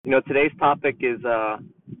Today's topic is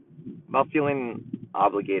about feeling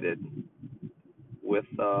obligated with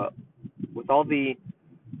all the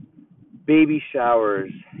baby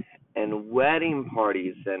showers and wedding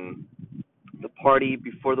parties and the party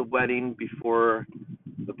before the wedding, before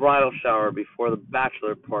the bridal shower, before the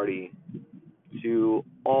bachelor party, to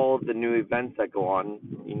all the new events that go on.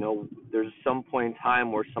 There's some point in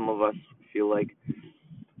time where some of us feel like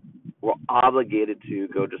we're obligated to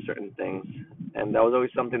go to certain things, and that was always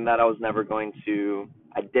something that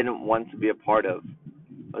I didn't want to be a part of.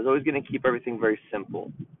 I was always going to keep everything very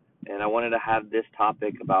simple, and I wanted to have this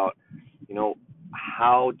topic about, you know,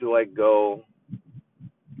 how do I go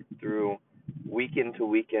through weekend to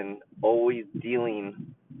weekend, always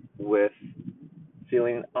dealing with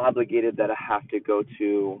feeling obligated that I have to go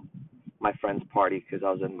to my friend's party because I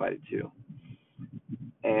was invited to.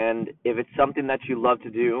 And if it's something that you love to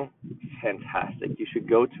do, fantastic. You should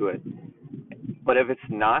go to it. But if it's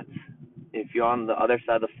not, if you're on the other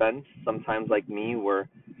side of the fence, sometimes like me, where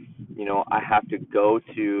I have to go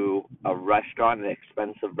to a restaurant, an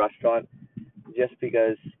expensive restaurant, just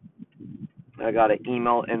because I got an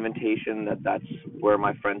email invitation that that's where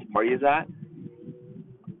my friend's party is at.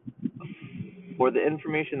 For the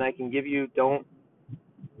information I can give you, don't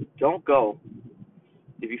go.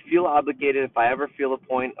 If you feel obligated, if I ever feel a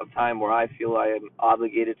point of time where I feel I am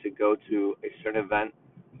obligated to go to a certain event,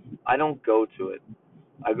 I don't go to it.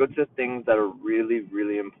 I go to things that are really,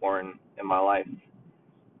 really important in my life.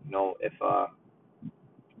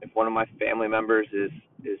 If one of my family members is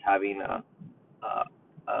having a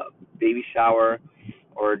baby shower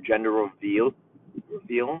or a gender reveal,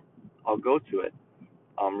 I'll go to it.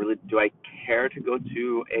 Really, do I care to go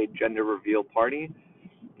to a gender reveal party?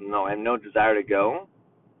 No, I have no desire to go,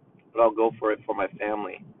 but I'll go for it for my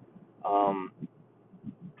family. Um,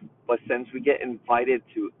 but since we get invited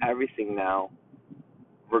to everything now,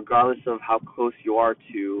 regardless of how close you are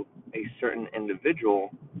to a certain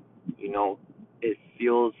individual, it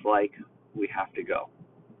feels like we have to go.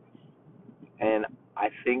 And I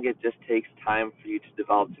think it just takes time for you to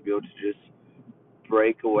develop to be able to just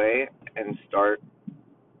break away and start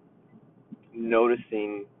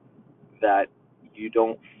noticing that you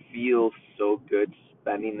don't feel so good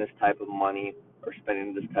spending this type of money or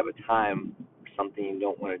spending this type of time for something you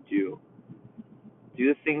don't want to do. Do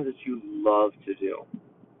the things that you love to do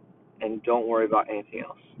and don't worry about anything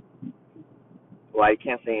else. Well, I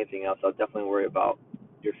can't say anything else. I'll definitely worry about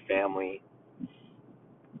your family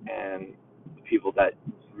and the people that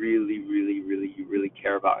really, really, really, you really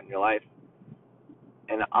care about in your life.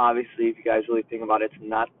 And obviously, if you guys really think about it, it's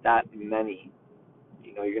not that many.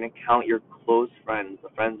 You're going to count your close friends, the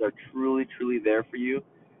friends that are truly, truly there for you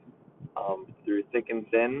through thick and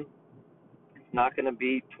thin. It's not going to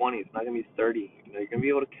be 20. It's not going to be 30. You're going to be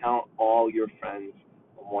able to count all your friends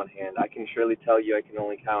on one hand. I can surely tell you I can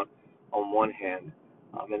only count on one hand.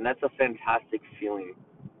 And that's a fantastic feeling.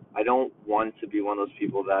 I don't want to be one of those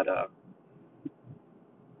people that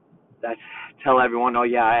tell everyone, oh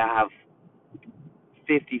yeah, I have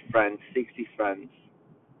 50 friends, 60 friends,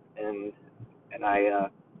 and I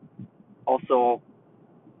also,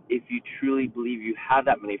 if you truly believe you have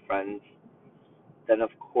that many friends, then of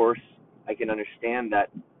course I can understand that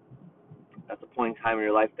at the point in time in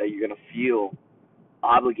your life that you're going to feel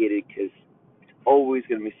obligated because it's always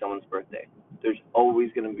going to be someone's birthday. There's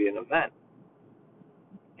always going to be an event.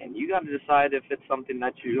 And you got to decide if it's something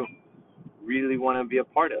that you really want to be a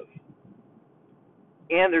part of.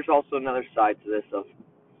 And there's also another side to this of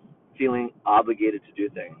feeling obligated to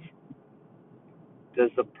do things. Does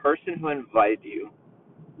the person who invited you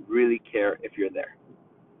really care if you're there?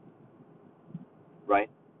 Right?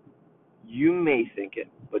 You may think it,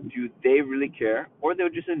 but do they really care? Or they'll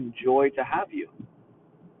just enjoy to have you?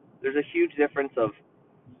 There's a huge difference of,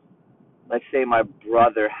 let's say, my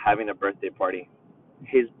brother having a birthday party,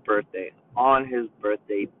 his birthday, on his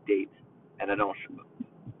birthday date, and I don't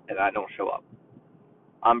show up.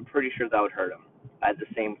 I'm pretty sure that would hurt him. As the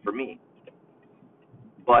same for me.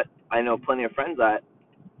 But I know plenty of friends that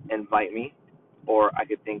invite me, or I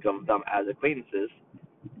could think of them as acquaintances,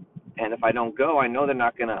 and if I don't go, I know they're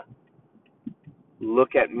not gonna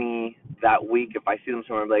look at me that week if I see them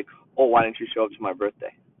somewhere and be like, oh, why didn't you show up to my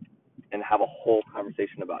birthday? And have a whole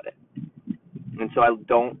conversation about it. And so I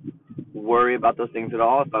don't worry about those things at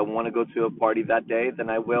all. If I want to go to a party that day, then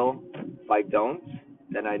I will. If I don't,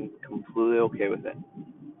 then I'm completely okay with it.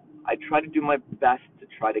 I try to do my best to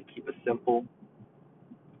try to keep it simple,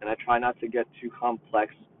 and I try not to get too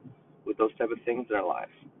complex with those type of things in our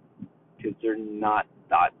life because they're not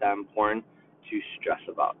that important to stress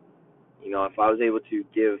about. If I was able to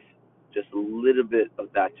give just a little bit of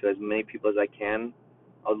that to as many people as I can,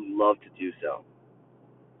 I would love to do so.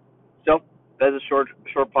 So that is a short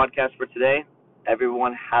podcast for today.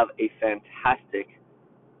 Everyone have a fantastic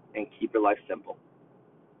and keep your life simple.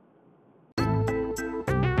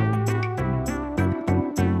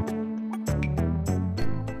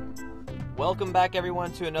 Welcome back,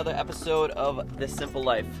 everyone, to another episode of The Simple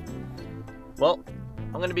Life. Well,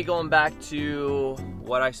 I'm going to be going back to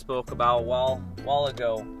what I spoke about a while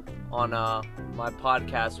ago on my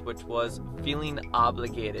podcast, which was feeling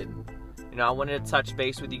obligated. I wanted to touch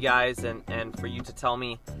base with you guys and for you to tell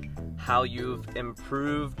me how you've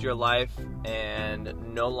improved your life and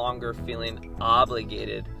no longer feeling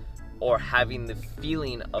obligated or having the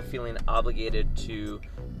feeling of feeling obligated to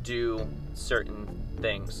do certain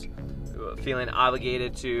things. Feeling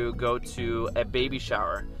obligated to go to a baby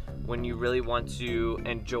shower when you really want to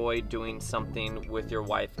enjoy doing something with your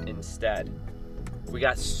wife instead. We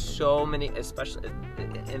got so many, especially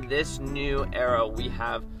in this new era, we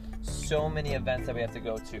have so many events that we have to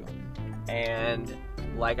go to. And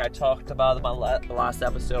like I talked about in my last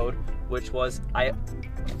episode, which was I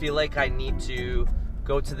feel like I need to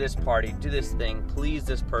go to this party, do this thing, please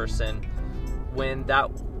this person, when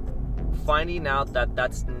that finding out that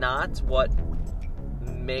that's not what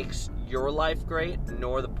makes your life great,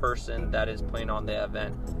 nor the person that is putting on the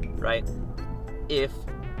event, right? If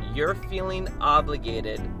you're feeling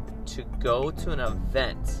obligated to go to an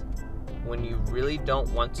event when you really don't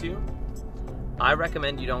want to, I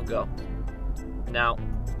recommend you don't go. Now,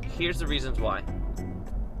 here's the reasons why.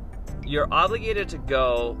 You're obligated to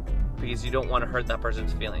go because you don't want to hurt that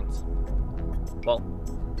person's feelings. Well,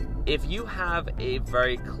 if you have a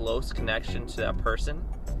very close connection to that person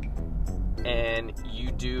and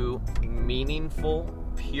you do meaningful,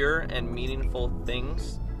 pure and meaningful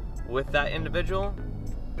things with that individual,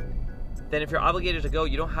 then if you're obligated to go,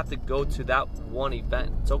 you don't have to go to that one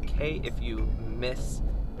event. It's okay if you miss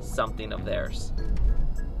something of theirs.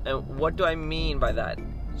 And what do I mean by that?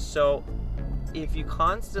 So if you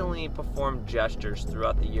constantly perform gestures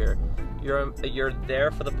throughout the year, you're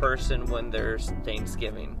there for the person when there's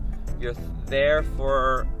Thanksgiving. You're there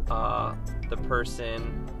for the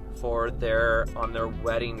person on their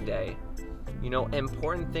wedding day.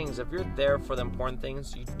 Important things. If you're there for the important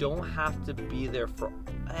things, you don't have to be there for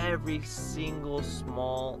every single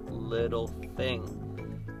small little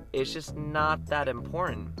thing. It's just not that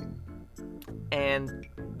important. And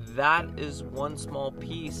that is one small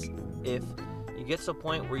piece. If you get to a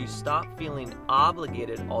point where you stop feeling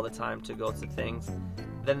obligated all the time to go to things,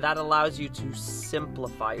 then that allows you to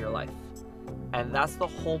simplify your life. And that's the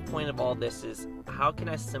whole point of all this, is how can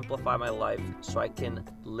I simplify my life so I can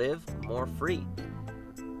live more free?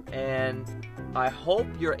 And I hope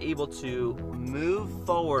you're able to move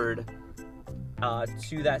forward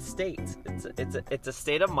to that state. It's a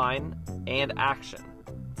state of mind and action.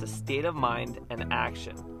 It's a state of mind and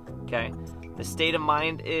action. Okay? The state of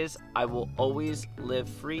mind is I will always live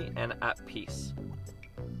free and at peace.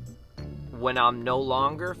 When I'm no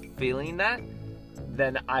longer feeling that,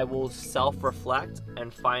 then I will self-reflect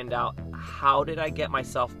and find out how did I get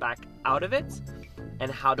myself back out of it and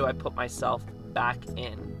how do I put myself back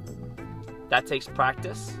in. That takes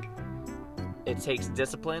practice, it takes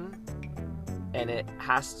discipline, and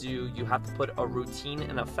you have to put a routine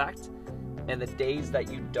in effect. And the days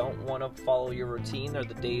that you don't want to follow your routine are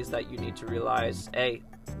the days that you need to realize, hey,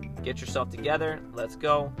 get yourself together, let's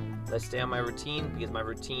go. Let's stay on my routine, because my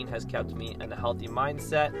routine has kept me in a healthy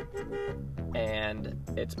mindset and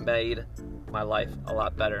it's made my life a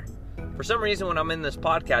lot better. For some reason, when I'm in this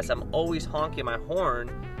podcast, I'm always honking my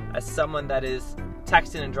horn as someone that is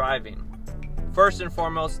texting and driving. First and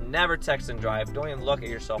foremost, never text and drive. Don't even look at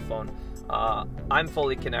your cell phone. I'm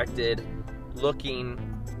fully connected, looking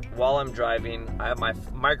while I'm driving. I have my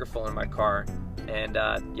microphone in my car. And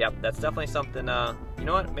that's definitely something, you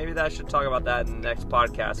know what, maybe I should talk about that in the next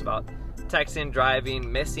podcast, about texting, driving,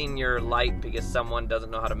 missing your light because someone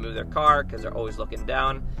doesn't know how to move their car because they're always looking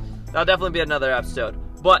down. That'll definitely be another episode.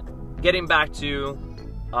 But getting back to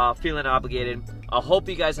feeling obligated, I hope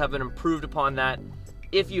you guys have improved upon that.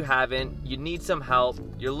 If you haven't, you need some help,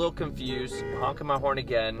 you're a little confused, honking my horn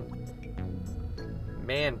again.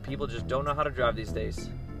 Man, people just don't know how to drive these days.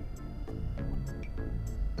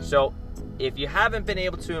 So if you haven't been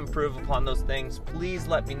able to improve upon those things, please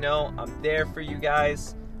let me know. I'm there for you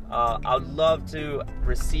guys. I'd love to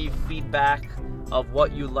receive feedback of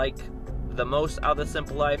what you like the most out of The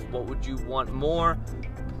Simple Life. What would you want more?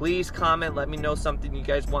 Please comment. Let me know something you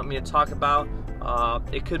guys want me to talk about.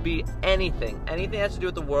 It could be anything that has to do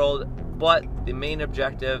with the world, but the main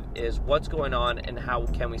objective is what's going on and how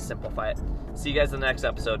can we simplify it. See you guys in the next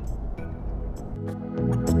episode.